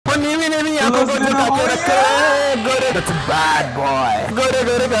bad boy.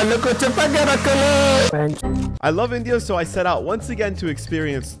 I love India, so I set out once again to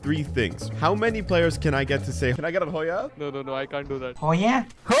experience 3 things. How many players can I get to say, can I get a hooyah? No, I can't do that. Oh yeah.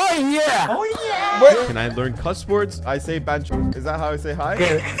 Can I learn cuss words? I say bench. Is that how I say hi?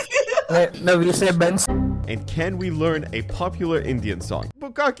 No, we say bench. And can we learn a popular Indian song?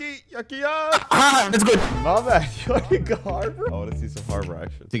 Bukaki Yakiya! Ah, that's good. My man, you already got Harbor? I want to see some Harbor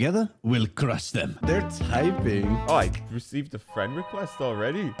action. Together, we'll crush them. They're typing. Oh, I received a friend request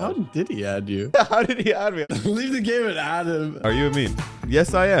already? How did he add you? How did he add me? Leave the game and add him. Are you a meme?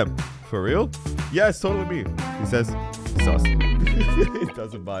 Yes, I am. For real? Yeah, it's totally me. He says, sus. He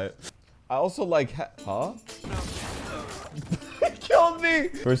doesn't buy it. I also like, huh? He killed me!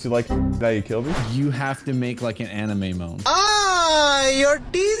 First you like, now you kill me? You have to make like an anime moan. Ah, you're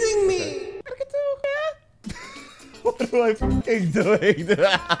teasing me. What am I fucking doing?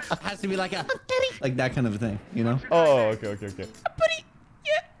 Has to be like a like that kind of thing, you know? Oh, okay.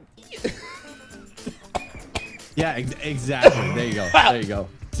 Yeah, exactly. There you go. There you go.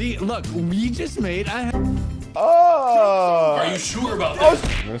 See, look, we just made. Oh! Are you sure about that?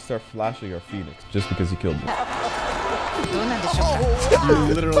 I'm gonna start flashing our Phoenix just because you killed me.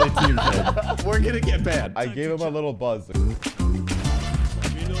 You literally team dead. We're gonna get banned. I gave him a little buzz. No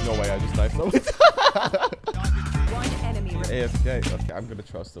way, I just knifed him. AFK. Okay, I'm gonna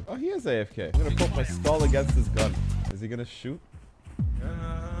trust him. Oh, he is AFK. I'm gonna put my skull against his gun. Is he gonna shoot?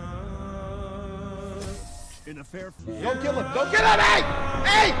 Don't kill him! Don't kill him!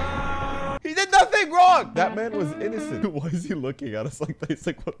 Hey! He did nothing wrong! That man was innocent. Why is he looking at us like that? He's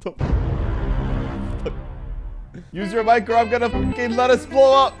like, what the fuck? Use your mic or I'm gonna fucking let us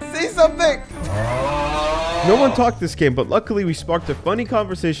blow up. Say something! No one talked this game, but luckily we sparked a funny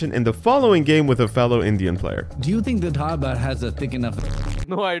conversation in the following game with a fellow Indian player. Do you think that Harbor has a thick enough?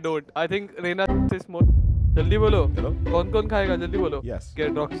 No, I don't. I think Reina is more. जल्दी बोलो. Hello? कौन खाएगा? जल्दी बोलो. Yes.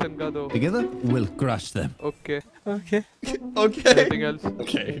 Get Roxanne का दो. Together, we'll crush them. Okay. Okay. Anything else?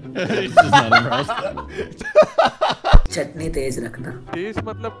 Okay. He's just not impressed. चटनी तेज रखना. Tease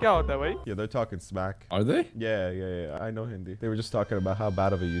मतलब क्या होता है भाई? Yeah, they're talking smack. Are they? Yeah. I know Hindi. They were just talking about how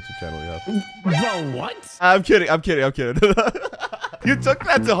bad of a YouTube channel you have. Bro, what? I'm kidding. You took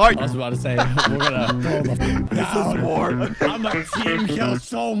that to heart. I was about to say, we're gonna this is war. I'm a team kill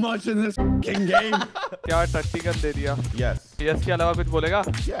so much in this fucking game. क्या टट्टी gun दे दिया? Yes. Yes के अलावा कुछ बोलेगा?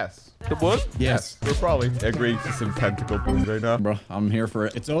 Yes. तो बोल. Yes. We're probably agreeing to some tentacle right now. Bro, I'm here for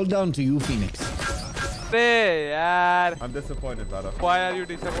it. It's all down to you, Phoenix. Hey, यार. I'm disappointed, Dada. Why are you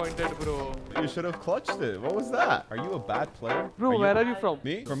disappointed, bro? You should have clutched it. What was that? Are you a bad player? Bro, where are you from?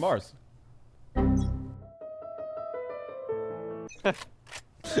 Me? From Mars.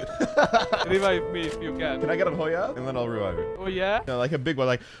 Revive me if you can. Can I get a hoya? And then I'll revive you. Oh yeah? No, like a big one,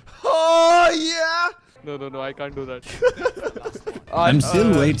 like, oh yeah! No, I can't do that. I'm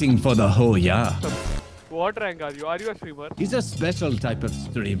still waiting for the hooyaas. What rank are you? Are you a streamer? He's a special type of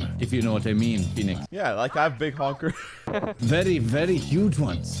streamer, if you know what I mean, Phoenix. Yeah, like I have big honker. Very, very huge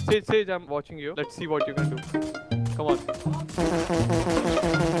ones. Sage, I'm watching you. Let's see what you can do. Come on.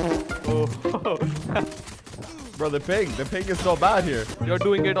 Oh. Bro, the ping is so bad here. You're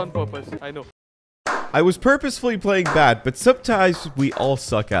doing it on purpose. I know. I was purposefully playing bad, but sometimes we all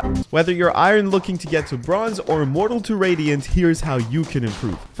suck at it. Whether you're Iron looking to get to Bronze or Immortal to Radiant, here's how you can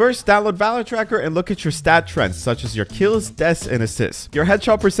improve. First, download Valorant Tracker and look at your stat trends, such as your kills, deaths, and assists. Your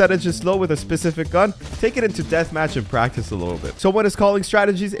headshot percentage is low with a specific gun, take it into deathmatch and practice a little bit. Someone is calling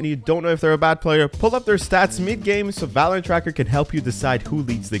strategies and you don't know if they're a bad player, pull up their stats mid-game so Valorant Tracker can help you decide who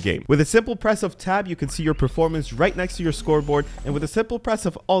leads the game. With a simple press of tab, you can see your performance right next to your scoreboard, and with a simple press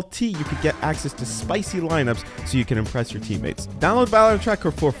of Alt-T, you can get access to spicy lineups so you can impress your teammates. Download Valorant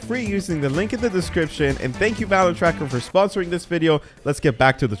Tracker for free using the link in the description, and thank you Valorant Tracker for sponsoring this video. Let's get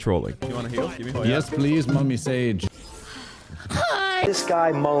back to the trolling. You want to heal? Give me hoya. Yes, please, Mummy Sage. This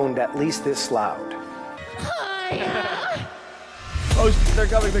guy moaned at least this loud. Oh, they're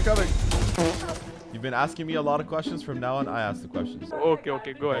coming. You've been asking me a lot of questions. From now on, I ask the questions.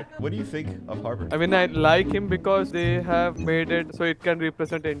 Okay, go ahead. What do you think of Harbor? I mean, I like him because they have made it so it can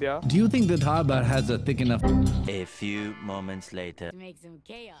represent India. Do you think that Harbor has a thick enough? A few moments later. Make some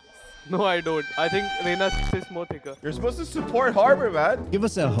chaos. No, I don't. I think Reina's is more thicker. You're supposed to support Harbor, man. Give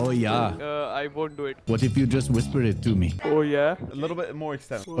us a hooyaas. I won't do it. What if you just whisper it to me? Oh yeah? A little bit more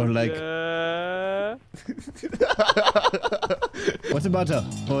extent. Or like... Yeah. What about a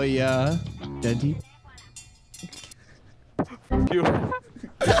hooyaas, Daddy? You.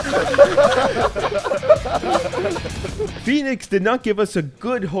 Phoenix did not give us a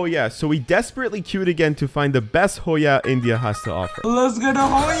good hoya, so we desperately queued again to find the best hoya India has to offer. Let's get a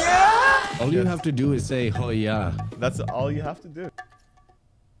hooyah! All you have to do is say hooyaas. That's all you have to do.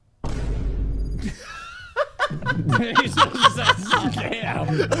 He just said scam.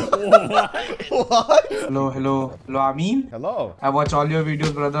 What? Hello, Amin. Hello. I watch all your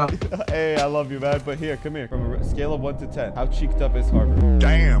videos, brother. Hey, I love you, man. But here, come here. From a scale of 1 to 10, how cheeked up is Harvard?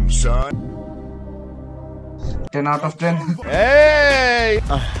 10 out of 10. Hey!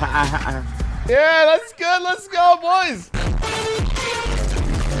 Yeah, that's good. Let's go, boys.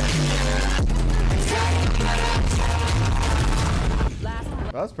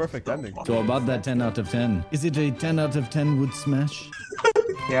 That's perfect ending. So about that 10 out of 10. Is it a 10 out of 10 would smash?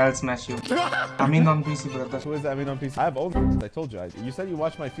 Yeah, I'll smash you. AminOnPC, brother. Who is AminOnPC? I have own. I told you. You said you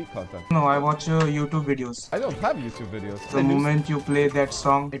watch my feet content. No, I watch YouTube videos. I don't have YouTube videos. The moment you play that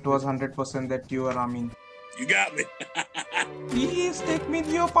song, it was 100% that you are Amin. You got me. Please take me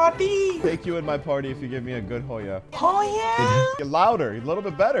to your party. Take you in my party if you give me a good hoya. Oh yeah. Get louder. A little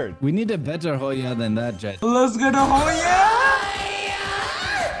bit better. We need a better hooyaas than that, Jet. Let's get a hoya.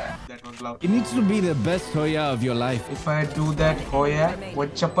 That was loud. It needs to be the best hooyaas of your life. If I do that hoya,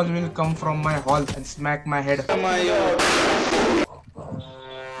 what chappal will come from my hall and smack my head.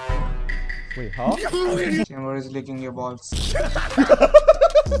 Wait, huh? Chamber is licking your balls.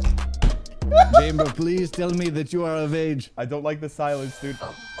 Chamber, please tell me that you are of age. I don't like the silence, dude.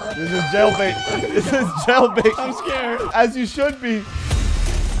 This is jailbait. This is jailbait. I'm scared. As you should be.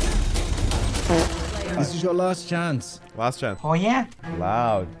 This is your last chance. Last chance. Hoya.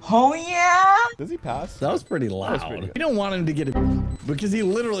 Loud. Hoya. Does he pass? That was pretty loud. pretty good. We don't want him to get it because he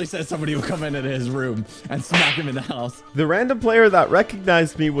literally said somebody will come into his room and smack him in the house. The random player that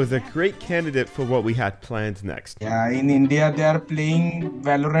recognized me was a great candidate for what we had planned next. Yeah, in India they are playing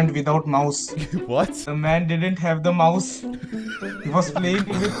Valorant without mouse. What? The man didn't have the mouse. He was playing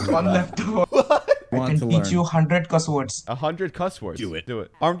with one laptop. I Want can to teach learn. you 100 cuss words. 100 cuss words. Do it. Do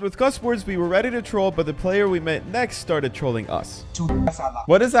it. Armed with cuss words, we were ready to troll, but the player we met next started trolling us. Chuta sala.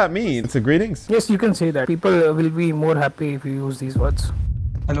 What does that mean? It's a greetings. Yes, you can say that. People will be more happy if you use these words.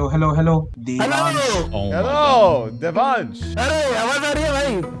 Hello. Devansh. Oh my Hello, Devansh. Hey, how are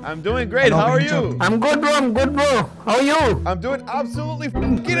you, bhai? I'm doing great. Hello, How are Benjo. you? I'm good, bro. How are you? I'm doing absolutely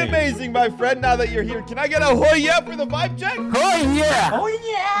fucking amazing, my friend, now that you're here. Can I get a hoya for the vibe check? Oh, yeah. Oh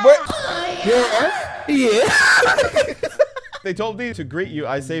yeah. Where- Yeah. They told me to greet you.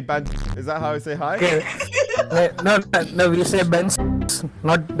 I say ban. Is that how I say hi? Okay. No, we say Ben's,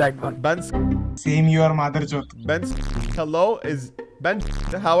 not that one. Ben. Same your mother joke. Ben. Hello is Ben.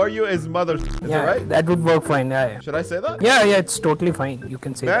 How are you is mother. Is Yeah, that right? that would work fine. Yeah. Should I say that? Yeah, it's totally fine. You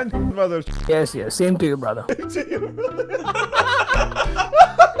can say Ben that. mother. Yes. Same to you, brother. Is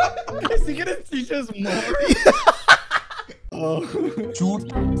he gonna teach us more?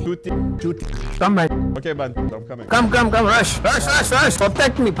 Come, man. Okay, Ben. I'm coming. Come. Rush.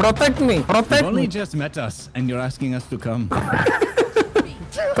 Protect me. You've only just met us and you're asking us to come.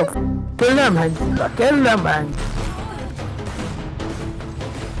 Kill them, man. Kill him.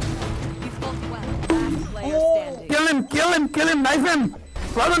 Knife him.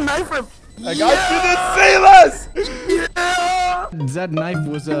 Brother, knife him. I got you the sailors. That knife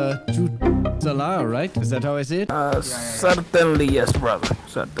was a salah, right? Is that how I say it? Certainly yes, brother.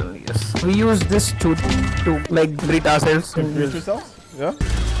 Certainly yes. We use this to like greet ourselves. Greet yourselves. Yeah.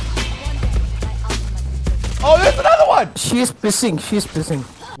 Oh, there's another one. She's pissing.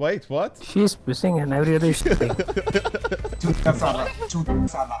 Wait, what? She's pissing and every other shit. Chuta sala.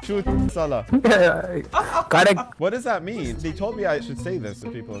 Shoot Salah. Correct. What does that mean? They told me I should say this to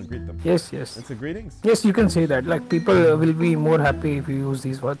people and greet them. Yes. It's a greetings. Yes, you can say that. Like people will be more happy if you use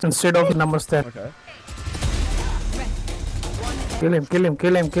these words instead of namaste. Okay. Kill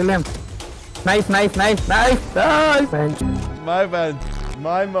him. Knife. My bad.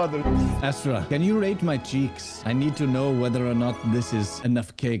 My mother. Astra, can you rate my cheeks? I need to know whether or not this is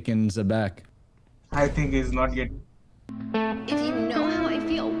enough cake in the back. I think he's not getting. If you know how I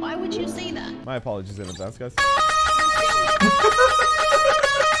feel, why would you say that? My apologies in advance, guys.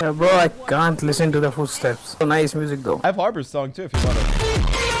 Bro, I can't listen to the footsteps. So nice music though. I have Harbor's song too if you want it.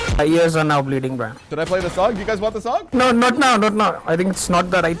 My ears are now bleeding, bro. Should I play the song? Do you guys want the song? No, not now. I think it's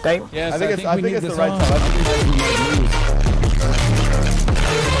not the right time. Yes, I think it's the right time.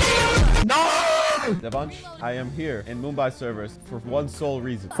 Devansh, I am here in Mumbai servers for one sole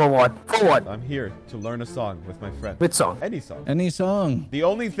reason. For what? I'm here to learn a song with my friend. Which song? Any song. Any song. The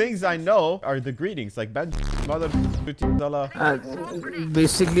only things I know are the greetings, like Ben, Mother, Salah.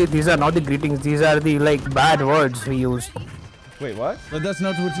 Basically, these are not the greetings. These are the like bad words we use. Wait, what? But that's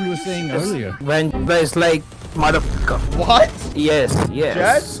not what you were saying earlier. When it's like motherfucker. What? Yes.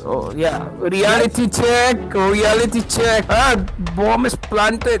 Jets? Oh yeah. Reality check. Bomb is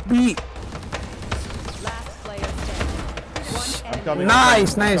planted. B. coming.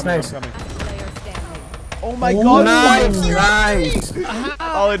 Nice, I'm nice, coming, nice. I'm coming. Oh my god. Nice, nice.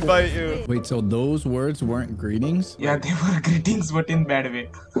 I'll invite you. Wait, so those words weren't greetings? Yeah, they were greetings, but in bad way.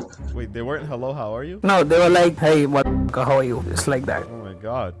 Wait, they weren't hello, how are you? No, they were like, hey, what, how are you? It's like that. Oh my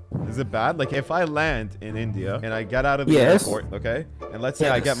god. Is it bad? Like if I land in India and I get out of the Yes. airport, okay? And let's say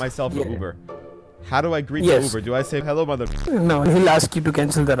I Yes. get myself Yeah. an Uber. How do I greet Yes. the Uber? Do I say hello, mother? No, he'll ask you to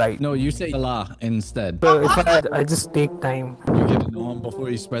cancel the ride. No, you say Allah instead. So if I just take time. You get it on before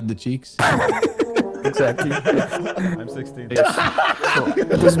you spread the cheeks. Exactly. I'm 16. So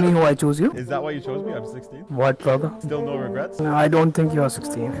it is me who I choose you. Is that why you chose me? I'm 16. What, brother? Still no regrets? No, I don't think you are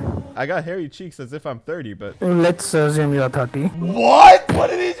 16. I got hairy cheeks as if I'm 30, but... Let's assume you are 30. What?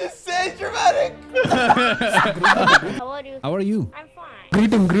 What did he just say? Dramatic! How are you? How are you? I'm fine.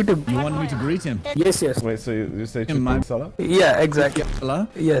 Greet him, greet him. You want me to greet him? Yes, yes. Wait, so you say In my- Salah? Yeah, exactly. Allah?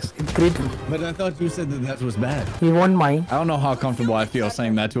 Yes, greet him. But I thought you said that was bad. He won't mind. I don't know how comfortable I feel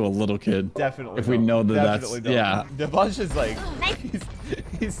saying that to a little kid. Definitely. If we don't. know that Definitely that's- don't. Devansh is like,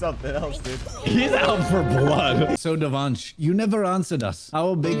 he's something else, dude. He's out for blood. So Devansh, you never answered us.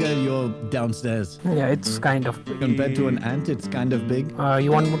 How big are your downstairs? Yeah, it's kind of. Compared to an ant, it's kind of big.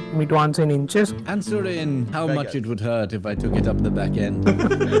 You want me to answer in inches? Answer in how much it would hurt if I took it up the back end. It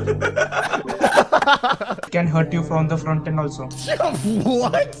can hurt you from the front end also.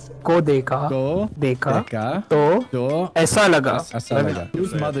 What? को देखा Go. देखा Deka. तो Do. ऐसा लगा. Asalaga.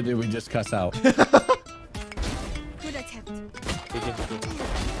 Whose mother did we just cuss out? Good attempt.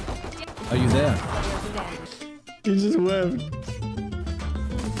 Are you there? He just waved.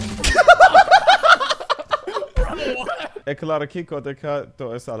 Eklara kiko deka to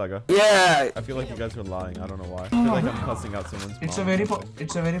esalaga. Yeah, I feel like you guys are lying. I don't know why. I feel like I'm cussing out someone's mom. It's a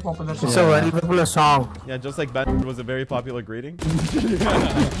very popular song. it's a very popular song. Yeah, just like Ben was a very popular greeting.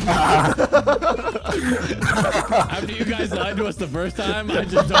 After you guys lied to us the first time, I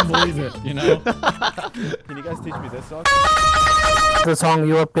just don't believe it, you know? Can you guys teach me this song? The song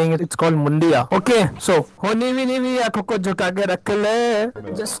you are playing, it's called Mundia. Okay, so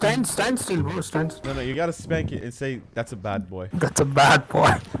just stand still, bro. Stand. No, you gotta spank it and say, that's a bad boy. That's a bad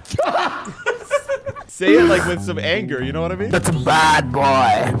boy. Say it like with some anger, you know what I mean? That's a bad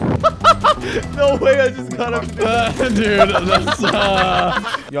boy. No way, I just got him. Dude, that's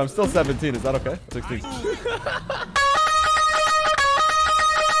Yo, I'm still 17, is that okay? 16.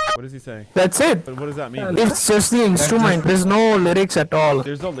 What is he saying? That's it. But what does that mean? It's just the instrument. There's no lyrics at all.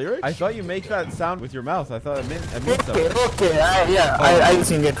 There's no lyrics? I thought you make that sound with your mouth. I thought it meant Okay, something. okay. I'll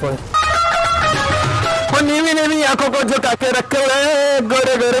sing it for you. नीवी नीवी आंखों को झुका के रख ले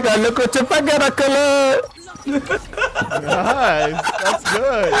गोरे गोरे गालों को छुपा के रख ले Nice, that's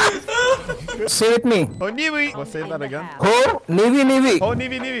good. Say it me. Oh, Niwi. Well, say that again. हो नीवी नीवी Oh,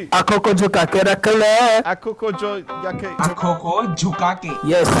 Nivi. आंखों को झुका के रख ले Akoko jo yake. आंखों को झुका के.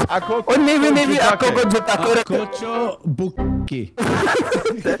 Yes. Akoko. ओ नीवी नीवी आंखों को झुका के रख ले Kocho Buki.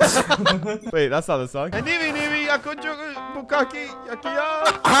 Wait, that's not the song. Nivi akojo bukaki yakiya.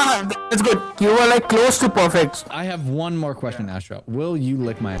 Ah, that's good. You were like close to perfect. I have one more question, Astra. Will you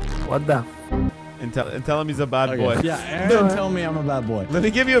lick my... What the? And tell him he's a bad boy. Yeah, Aaron, tell me I'm a bad boy. Let me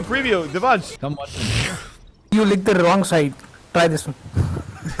give you a preview, Devansh. Come watch me. You licked the wrong side. Try this one.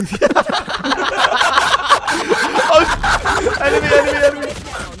 Enemy.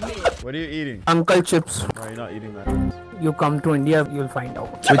 What are you eating? Uncle chips. Why are you not eating that? You come to India, you'll find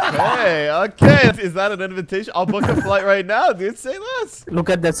out. Okay. Is that an invitation? I'll book a flight right now, dude. Say less. Look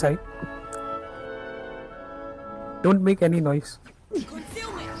at that side. Don't make any noise.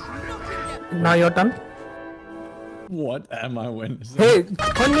 Now your turn. What am I witnessing? Hey,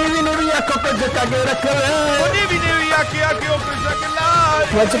 नीवी नीवी आंखों को झुका के रख ले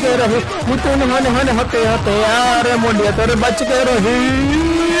बच के रही मुतुन हन हन होते होते यार मुंडिया तेरे बच के रही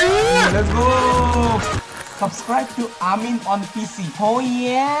Let's go. Subscribe to Amin on PC. Oh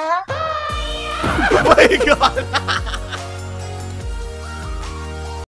yeah. Oh my god.